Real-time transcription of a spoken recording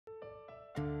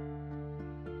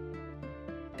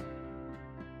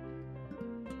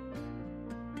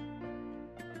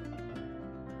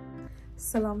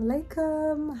Assalamu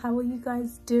alaikum, how are you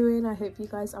guys doing? I hope you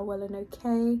guys are well and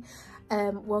okay.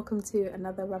 Welcome to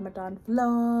another Ramadan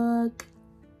vlog.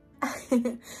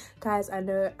 Guys, I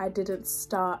know I didn't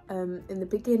start in the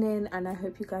beginning, and I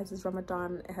hope you guys'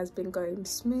 Ramadan has been going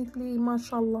smoothly,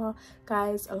 mashallah.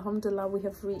 Guys, alhamdulillah, we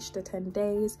have reached the 10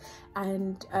 days,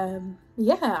 and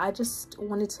yeah, I just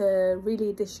wanted to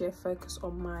really this year focus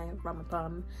on my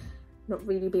Ramadan, not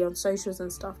really be on socials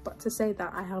and stuff, but to say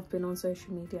that I have been on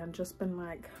social media and just been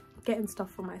like getting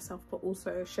stuff for myself, but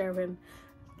also sharing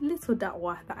little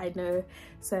da'wah that I know.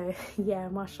 So yeah,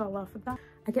 mashallah for that.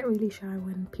 I get really shy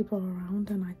when people are around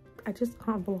and I just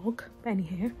can't vlog. But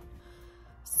anyhow,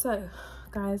 so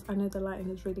guys, I know the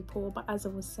lighting is really poor, but as I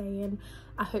was saying,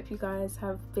 I hope you guys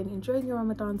have been enjoying your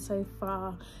Ramadan so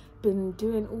far, been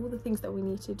doing all the things that we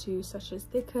need to do, such as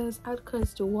dhikrs,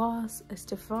 adhkars, du'as,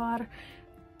 istighfar,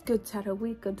 good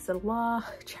taraweeh, good salah,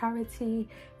 charity,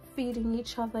 feeding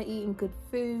each other, eating good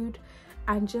food,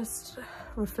 and just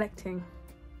reflecting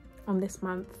on this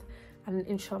month, and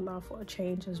inshallah for a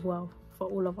change as well for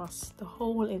all of us, the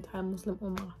whole entire Muslim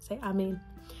Ummah. Say Ameen.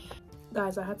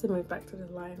 Guys, I had to move back to the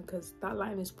lighting because that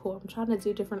lighting is poor. I'm trying to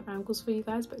do different angles for you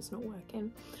guys, but it's not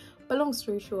working. But long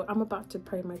story short, I'm about to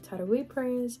pray my taraweeh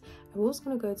prayers. I was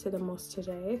going to go to the mosque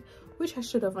today, which I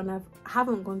should have, and I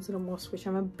haven't gone to the mosque, which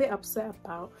I'm a bit upset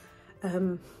about,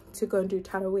 to go and do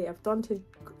taraweeh. I've gone to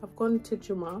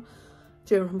Jummah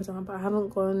during Ramadan, but I haven't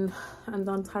gone and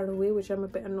done taraweeh, which I'm a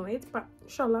bit annoyed, but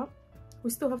inshallah we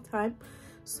still have time,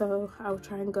 so I'll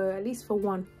try and go at least for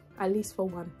one,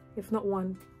 if not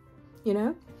one, you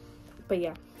know. But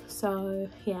yeah, so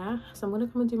yeah, so I'm gonna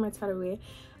come and do my taraweeh,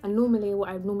 and normally what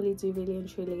I normally do really and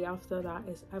truly after that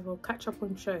is I will catch up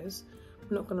on shows.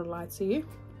 I'm not gonna lie to you,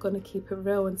 I'm gonna keep it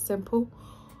real and simple,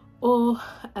 or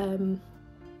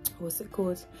what's it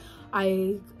called,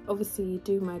 I obviously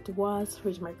do my du'as,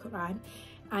 read my Quran,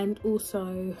 and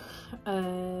also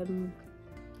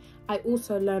I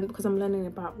also learn, because I'm learning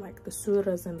about like the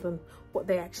surahs and then what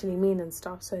they actually mean and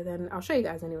stuff, so then I'll show you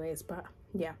guys anyways. But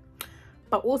yeah,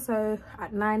 but also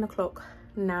at 9 o'clock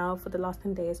now for the last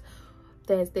 10 days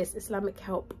there's this Islamic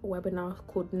help webinar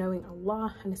called Knowing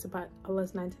Allah, and it's about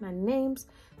Allah's 99 names,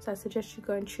 so I suggest you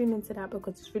go and tune into that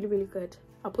because it's really, really good.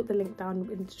 I'll put the link down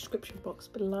in the description box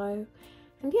below.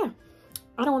 And yeah,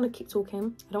 I don't want to keep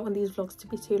talking, I don't want these vlogs to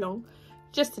be too long,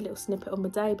 just a little snippet of my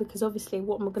day, because obviously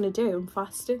what am I going to do?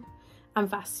 I'm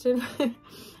fasting and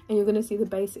you're going to see the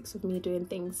basics of me doing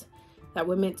things that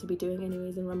we're meant to be doing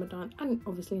anyways in Ramadan, and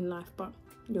obviously in life, but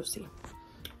you'll see.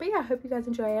 But yeah, I hope you guys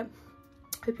enjoy it.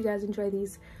 Hope you guys enjoy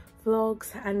these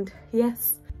vlogs. And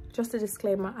yes, just a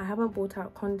disclaimer, I haven't brought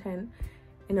out content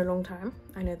in a long time,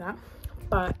 I know that,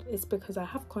 but it's because I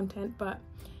have content, but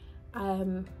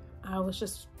I was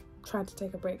just trying to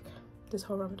take a break this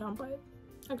whole Ramadan, but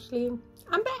actually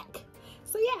I'm back,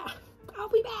 so yeah, I'll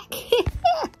be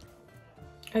back.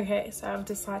 Okay, so I've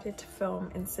decided to film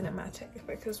in cinematic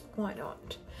because why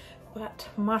not? But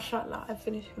mashallah, I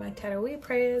finished my taraweeh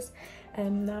prayers,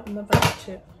 and now I'm about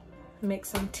to make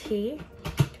some tea.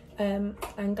 And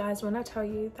guys, when I tell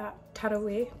you that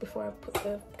taraweeh, before I put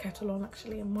the kettle on,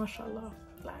 actually, mashallah,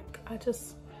 like I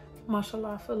just,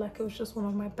 mashallah, I feel like it was just one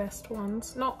of my best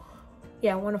ones. Not,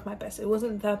 yeah, one of my best. It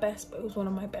wasn't the best, but it was one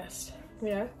of my best, you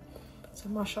know. So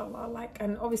mashallah, like,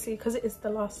 and obviously because it is the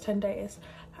last 10 days,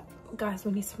 guys,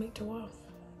 we need to make dua.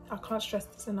 I can't stress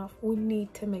this enough. We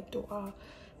need to make dua.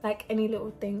 Like any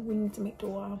little thing, we need to make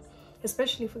dua.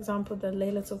 Especially, for example, the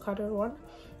Laylatul Qadr one,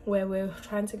 where we're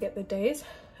trying to get the days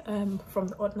from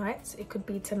the odd nights. It could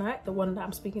be tonight, the one that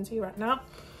I'm speaking to you right now,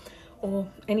 or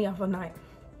any other night,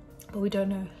 but we don't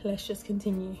know. Let's just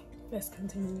continue. Let's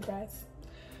continue, guys.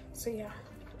 So yeah,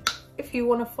 if you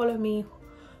want to follow me,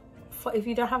 if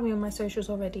you don't have me on my socials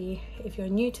already, if you're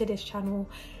new to this channel,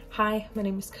 hi, my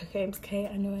name is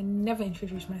Cocoaimssk. I know I never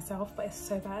introduced myself, but it's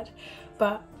so bad.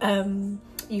 But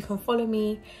you can follow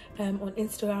me on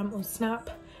Instagram or Snap,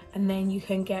 and then you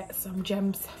can get some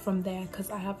gems from there, because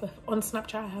I have on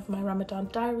Snapchat I have my Ramadan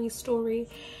diary story,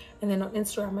 and then on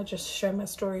Instagram I just show my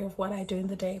story of what I do in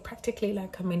the day, practically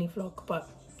like a mini vlog, but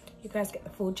you guys get the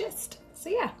full gist. So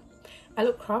yeah, I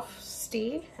look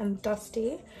crusty and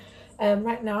dusty.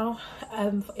 Right now,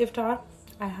 for Iftar,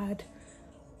 I had,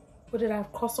 what did I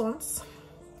have? Croissants.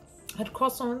 I had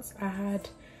croissants, I had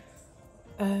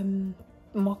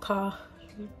mocha,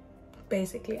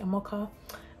 basically a mocha,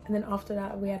 and then after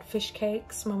that we had fish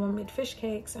cakes. My mum made fish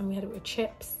cakes and we had it with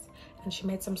chips, and she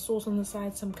made some sauce on the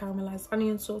side, some caramelized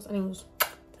onion sauce, and it was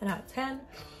 10 out of 10.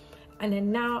 And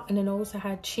then I also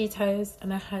had Cheetos,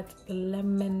 and I had the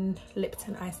lemon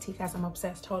Lipton iced tea. Guys, I'm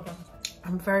obsessed. Hold on,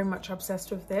 I'm very much obsessed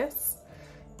with this.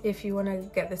 if you want to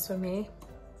get this for me,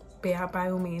 by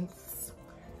all means,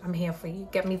 I'm here for you.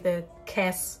 Get me the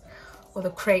case or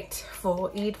the crate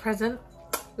for Eid present.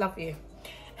 Love you.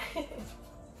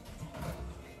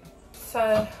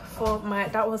 So for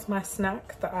that was my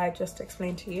snack that I just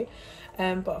explained to you.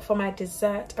 But for my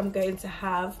dessert, I'm going to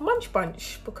have Munch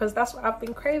Bunch because that's what I've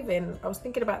been craving. I was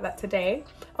thinking about that today.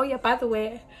 Oh yeah, by the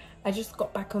way, I just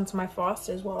got back onto my fast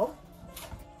as well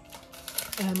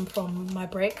from my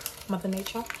break, Mother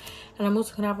Nature. And I'm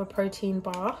also gonna have a protein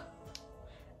bar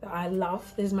that I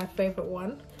love. This is my favorite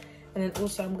one. And then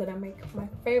also I'm gonna make my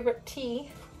favorite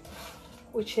tea,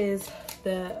 which is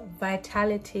the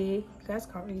Vitality. You guys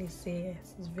can't really see it,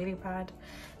 it's really bad.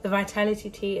 The Vitality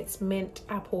tea, it's mint,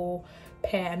 apple,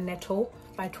 pear and nettle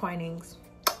by Twinings.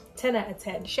 10 out of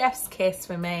 10, chef's kiss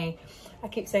for me. I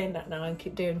keep saying that now and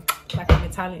keep doing like I'm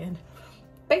Italian.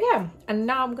 But yeah, and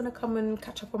now I'm gonna come and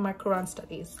catch up on my Quran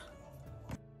studies.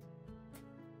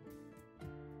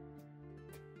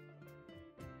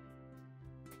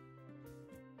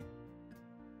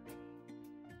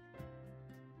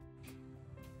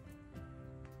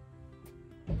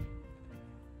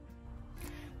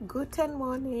 Guten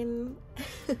morning.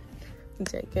 I'm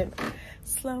joking.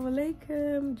 Assalamu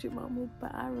alaikum, Jummah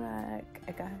Mubarak.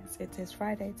 Guys, it is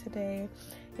Friday today.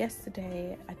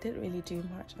 Yesterday I didn't really do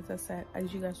much. As I said,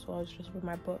 as you guys saw, I was just with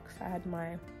my books. I had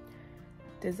my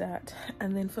dessert,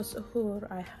 and then for suhoor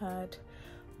I had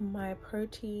my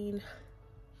protein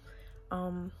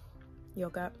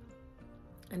yogurt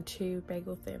and 2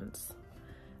 bagel thins.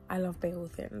 I love bagel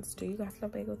thins. Do you guys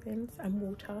love bagel thins? And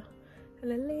water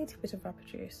and a little bit of apple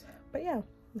juice. But yeah,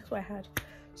 that's what I had.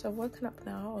 So I've woken up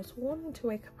now. I was wanting to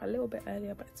wake up a little bit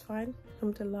earlier, but it's fine,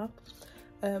 alhamdulillah.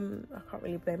 I can't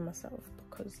really blame myself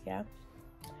because yeah.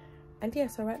 And yeah,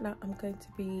 so right now I'm going to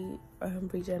be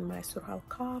reading my Surah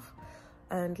Al-Kahf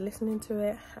and listening to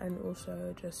it, and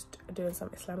also just doing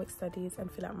some Islamic studies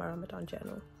and fill out my Ramadan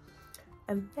journal.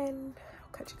 And then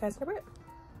I'll catch you guys in a bit.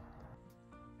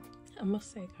 I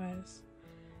must say, guys,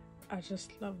 I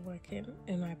just love working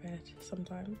in my bed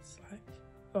sometimes, like,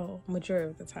 well, majority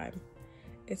of the time.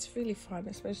 It's really fun,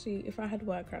 especially if I had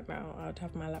work right now. I would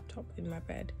have my laptop in my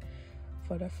bed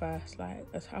for the first, like,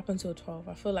 up until 12.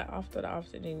 I feel like after the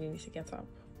afternoon you need to get up.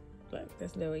 Like,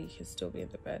 there's no way you can still be in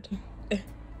the bed.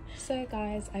 So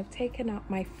guys, I've taken out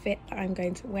my fit that I'm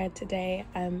going to wear today.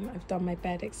 I've done my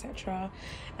bed, etc.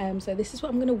 So this is what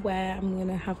I'm going to wear. I'm going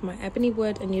to have my ebony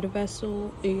wood and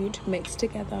universal oud mixed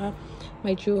together,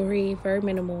 my jewelry, very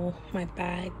minimal, my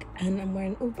bag, and I'm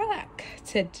wearing all black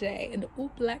today, an all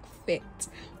black fit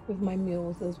with my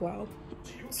mules as well.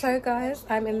 So guys,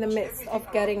 I'm in the midst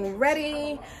of getting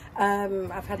ready.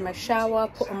 I've had my shower,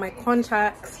 put on my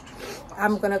contacts.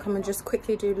 I'm gonna come and just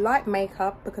quickly do light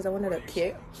makeup because I want to look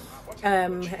cute.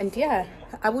 And yeah,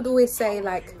 I would always say,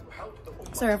 like,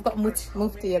 sorry, I've got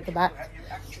Mufti at the back.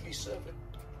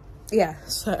 Yeah,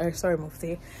 sorry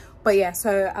Mufti. But yeah,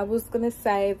 so I was gonna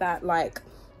say that, like,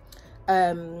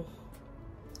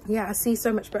 yeah, I see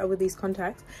so much better with these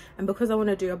contacts, and because I want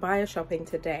to do Abaya shopping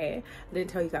today, I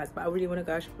didn't tell you guys, but I really want to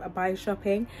go Abaya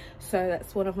shopping, so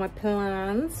that's one of my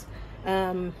plans.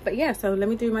 But yeah, so let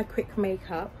me do my quick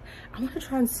makeup. I'm gonna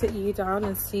try and sit you down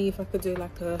and see if I could do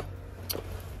like a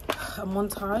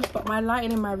montage, but my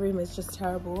lighting in my room is just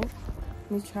terrible.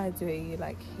 Let me try to do it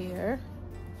like here.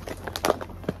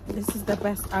 This is the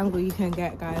best angle you can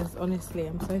get, guys, honestly.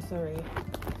 I'm so sorry.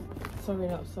 Sorry,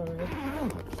 not sorry.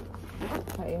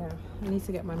 But yeah, I need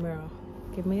to get my mirror.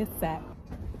 Give me a sec.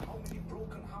 How many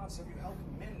broken hearts have you helped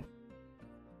mend?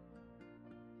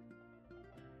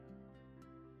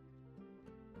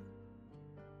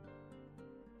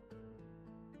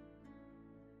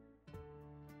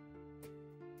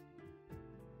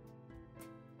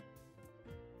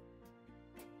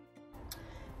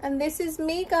 And this is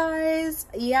me, guys.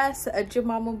 Yes,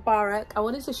 Jummah Mubarak. I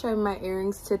wanted to show my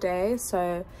earrings today,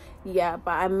 so yeah,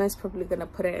 but I'm most probably gonna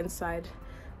put it inside.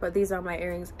 But these are my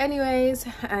earrings anyways.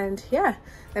 And yeah,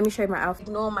 let me show you my outfit.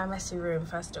 Ignore my messy room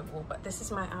first of all, but this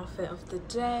is my outfit of the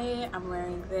day. I'm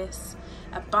wearing this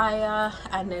abaya,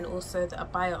 and then also the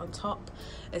abaya on top.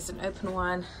 It's an open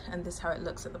one, and this is how it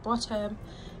looks at the bottom.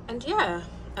 And yeah,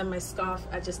 and my scarf,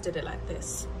 I just did it like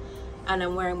this. And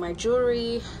I'm wearing my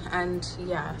jewelry, and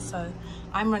yeah, so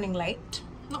I'm running late.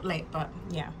 Not late, but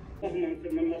yeah.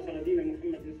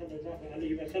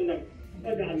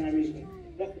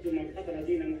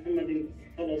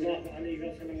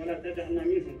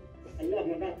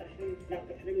 اللهم لا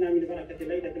تحرمنا من بركة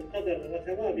ليلة القدر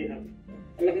وثوابها.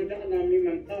 اللهم اجعلنا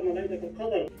ممن قام ليلة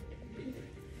القدر.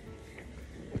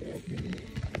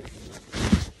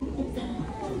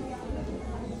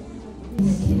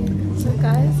 So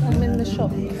guys, I'm in the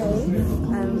shop cave.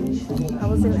 I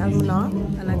was in Al-Manar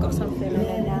and I got something, and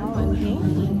then now I'm here.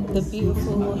 The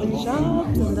beautiful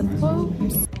hijabs and the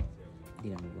robes.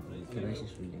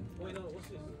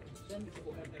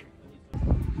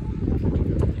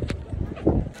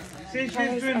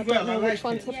 Guys, I don't know which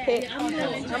one to pick.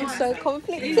 I'm so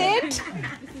conflicted.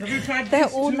 They're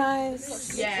all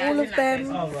nice, all of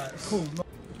them.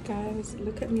 Guys,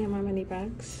 look at me and my money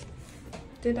bags.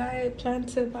 Did I plan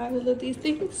to buy all of these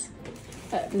things?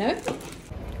 No.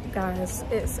 Guys,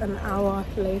 it's an hour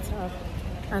later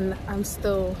and I'm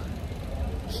still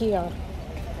here.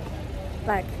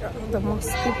 Like, the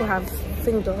most people have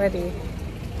thinged already,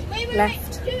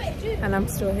 left, and I'm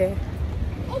still here.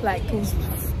 Like, it's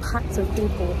packed of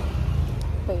people.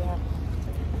 But yeah,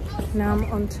 now I'm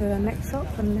on to the next shop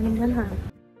and then I'm going home.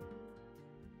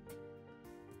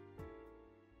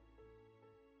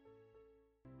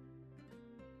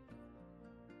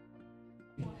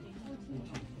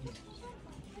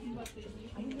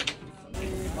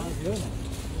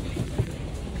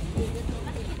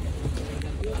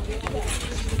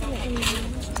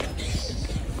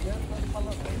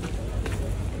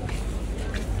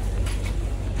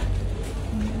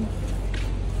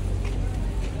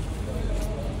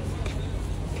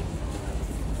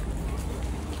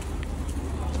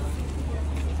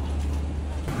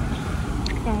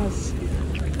 Guys,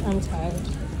 I'm tired,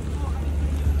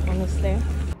 honestly.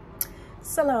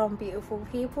 Salam beautiful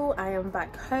people, I am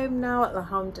back home now,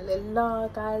 alhamdulillah.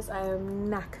 Guys, I am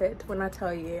knackered. When I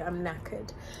tell you I'm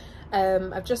knackered,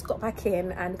 I've just got back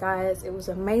in, and guys, it was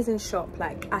an amazing shop.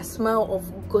 Like, I smell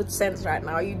of good scents right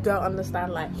now. You don't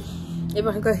understand. Like, if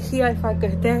I go here, if I go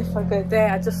there, if I go there,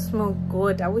 I just smell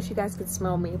good. I wish you guys could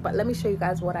smell me, but let me show you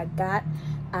guys what I got,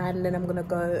 and then I'm gonna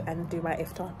go and do my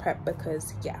iftar prep,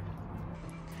 because yeah.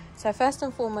 So first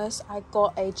and foremost, I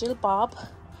got a jilbab,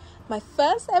 my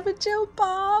first ever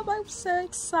jilbab. I'm so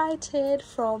excited.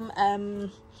 From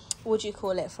what do you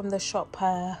call it, from the shop,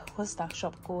 what's that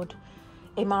shop called,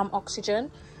 Imam Oxygen.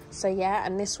 So yeah,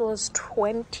 and this was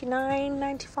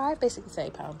 $29.95, basically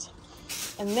 £30.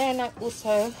 And then I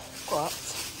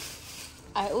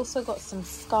also got some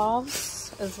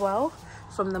scarves as well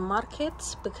from the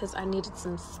market, because I needed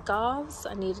some scarves.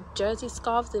 I needed jersey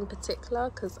scarves in particular,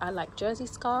 because I like jersey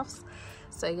scarves.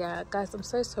 So yeah, guys, I'm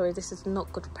so sorry, this is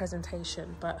not good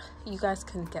presentation, but you guys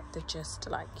can get the gist.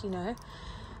 Like, you know,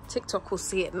 TikTok will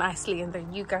see it nicely and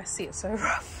then you guys see it so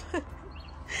rough.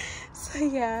 So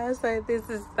yeah, so this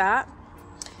is that.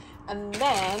 And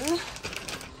then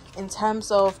in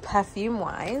terms of perfume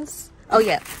wise, oh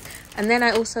yeah, and then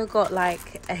I also got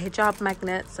like a hijab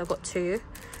magnet, so I got 2,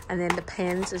 and then the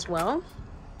pins as well.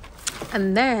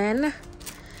 And then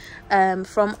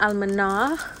from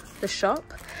Al-Manar, the shop,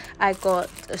 I got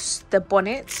the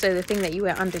bonnet, so the thing that you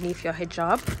wear underneath your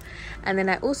hijab. And then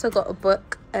I also got a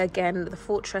book, again, The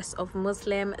Fortress of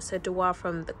Muslim, so dua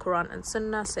from the Quran and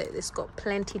Sunnah. So it's got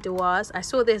plenty duas. I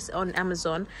saw this on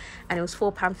Amazon and it was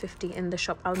 £4.50 in the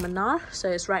shop Al-Manar, so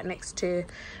it's right next to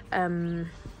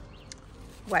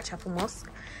Whitechapel Mosque.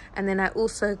 And then I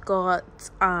also got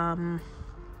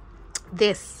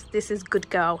this is Good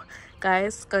Girl.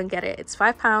 Guys, go and get it. It's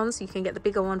 £5. You can get the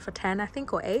bigger one for 10, I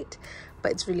think, or 8,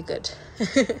 but it's really good.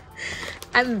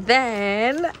 And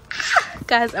then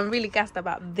guys, I'm really gassed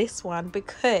about this one,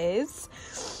 because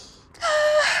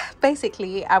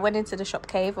basically I went into the shop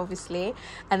cave, obviously,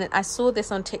 and then I saw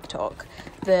this on TikTok,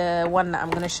 the one that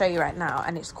I'm going to show you right now,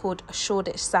 and it's called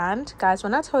Shoreditch Sand. Guys,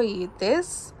 when I tell you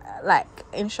this, like,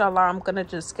 inshallah, I'm gonna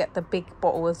just get the big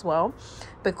bottle as well,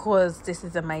 because this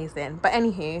is amazing. But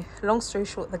anywho, long story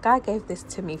short, the guy gave this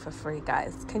to me for free,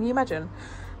 guys. Can you imagine?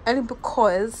 Only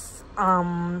because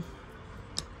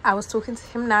I was talking to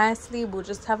him nicely. We were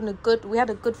just having we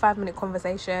had a good 5-minute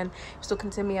conversation. He was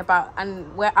talking to me about,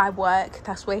 and where I work,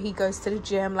 that's where he goes to the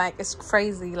gym. Like, it's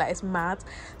crazy, like, it's mad.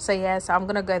 So yeah, so I'm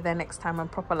gonna go there next time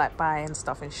and proper like buy and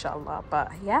stuff, inshallah.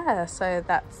 But yeah, so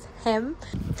that's him.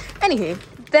 Anywho,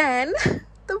 then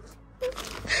the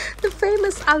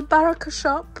famous Al Baraka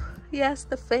shop. Yes,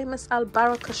 the famous Al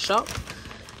Baraka shop.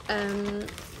 Al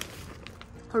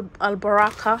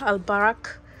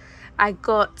Barak. I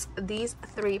got these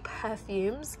 3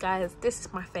 perfumes, guys. This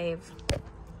is my fave.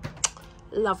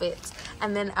 Love it.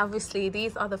 And then obviously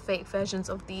these are the fake versions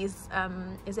of these.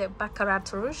 Is it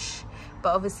Baccarat Rouge?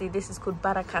 But obviously this is called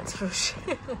Barakat Rouge.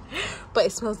 But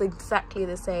it smells exactly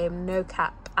the same, no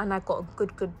cap. And I got a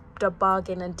good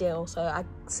bargain and deal, so I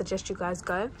suggest you guys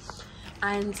go.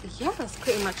 And yeah, that's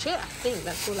pretty much it. I think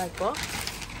that's all I got.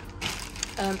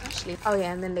 Actually, oh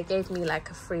yeah, and then they gave me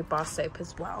like a free bar soap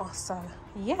as well. So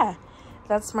yeah,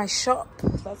 that's my shop.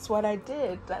 That's what I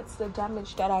did. That's the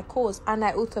damage that I caused. And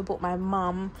I also bought my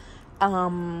mum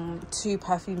 2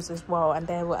 perfumes as well, and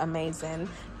they were amazing,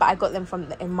 but I got them from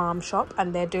the Imam shop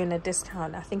and they're doing a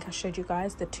discount. I think I showed you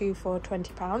guys the 2 for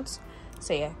 £20,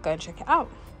 so yeah, go and check it out.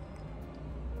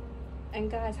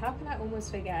 And guys, how can I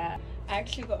almost forget, I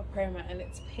actually got a promo and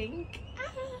it's pink.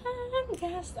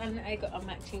 Yes, and I got a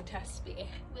matching tasbih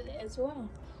with it as well.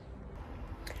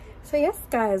 So yes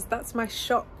guys, that's my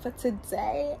shop for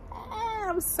today.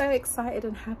 I'm so excited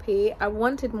and happy. I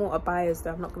wanted more abayas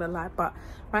though, I'm not gonna lie, but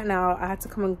right now I had to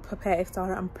come and prepare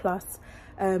iftar, and plus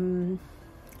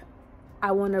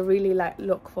I want to really like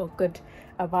look for good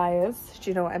abayas, do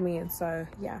you know what I mean? So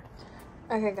yeah.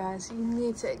 Okay guys, you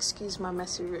need to excuse my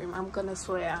messy room, I'm gonna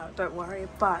sort it out, don't worry.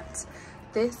 But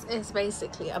this is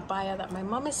basically a abaya that my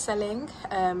mum is selling.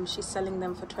 She's selling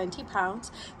them for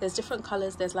 £20. There's different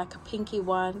colors. There's like a pinky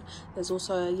one, there's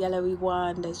also a yellowy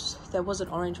one, there was an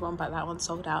orange one, but that one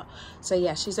sold out. So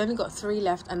yeah, she's only got 3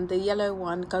 left, and the yellow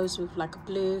one goes with like a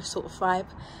blue sort of vibe,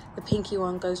 the pinky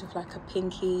one goes with like a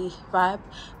pinky vibe,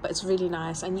 but it's really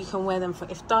nice, and you can wear them for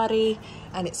iftari,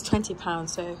 and it's £20,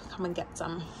 so come and get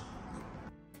some.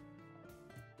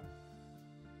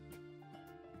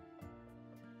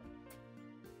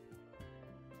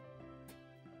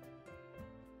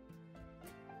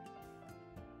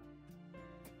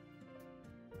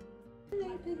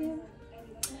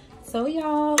 So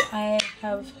y'all, I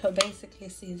have basically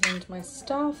seasoned my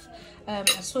stuff. I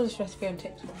saw this recipe on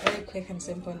TikTok, very quick and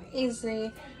simple and easy,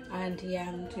 and yeah,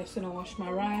 I'm just gonna wash my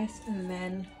rice and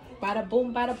then bada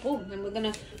boom, and we're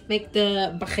gonna make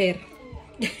the bakhir.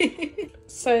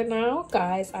 So now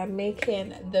guys, I'm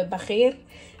making the bakhir.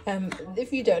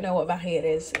 If you don't know what bakhir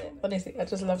is, honestly I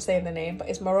just love saying the name, but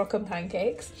it's Moroccan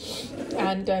pancakes,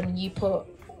 and you put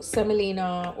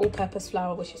semolina, all-purpose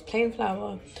flour, which is plain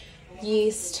flour,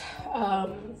 yeast,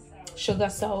 sugar,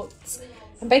 salt,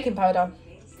 and baking powder.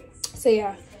 So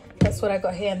yeah, that's what I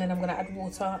got here, and then I'm gonna add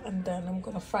water, and then I'm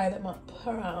gonna fry them up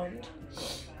around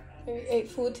maybe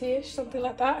 8:40ish, something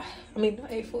like that. I mean, not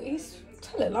 8:40,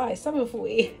 tell a lie,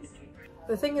 7:40.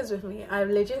 The thing is with me, I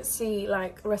legit see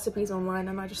like recipes online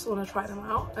and I just want to try them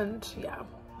out, and yeah,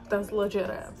 that's legit.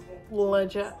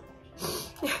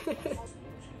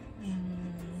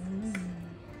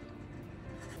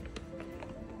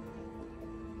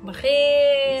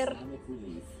 Bakhair.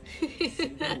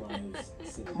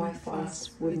 My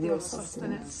fast with your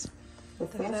sustenance. The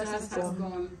thirst is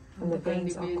gone, and the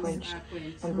veins are quenched,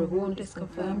 and reward is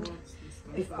confirmed,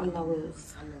 if Allah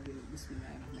wills.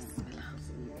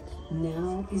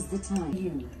 Now is the time.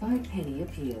 You by penny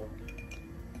appeal.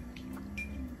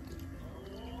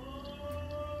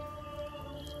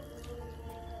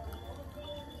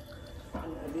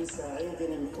 عن أبي سعيد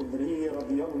الخدري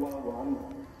رضي الله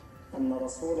عنه أن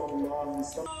رسول الله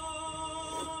صلى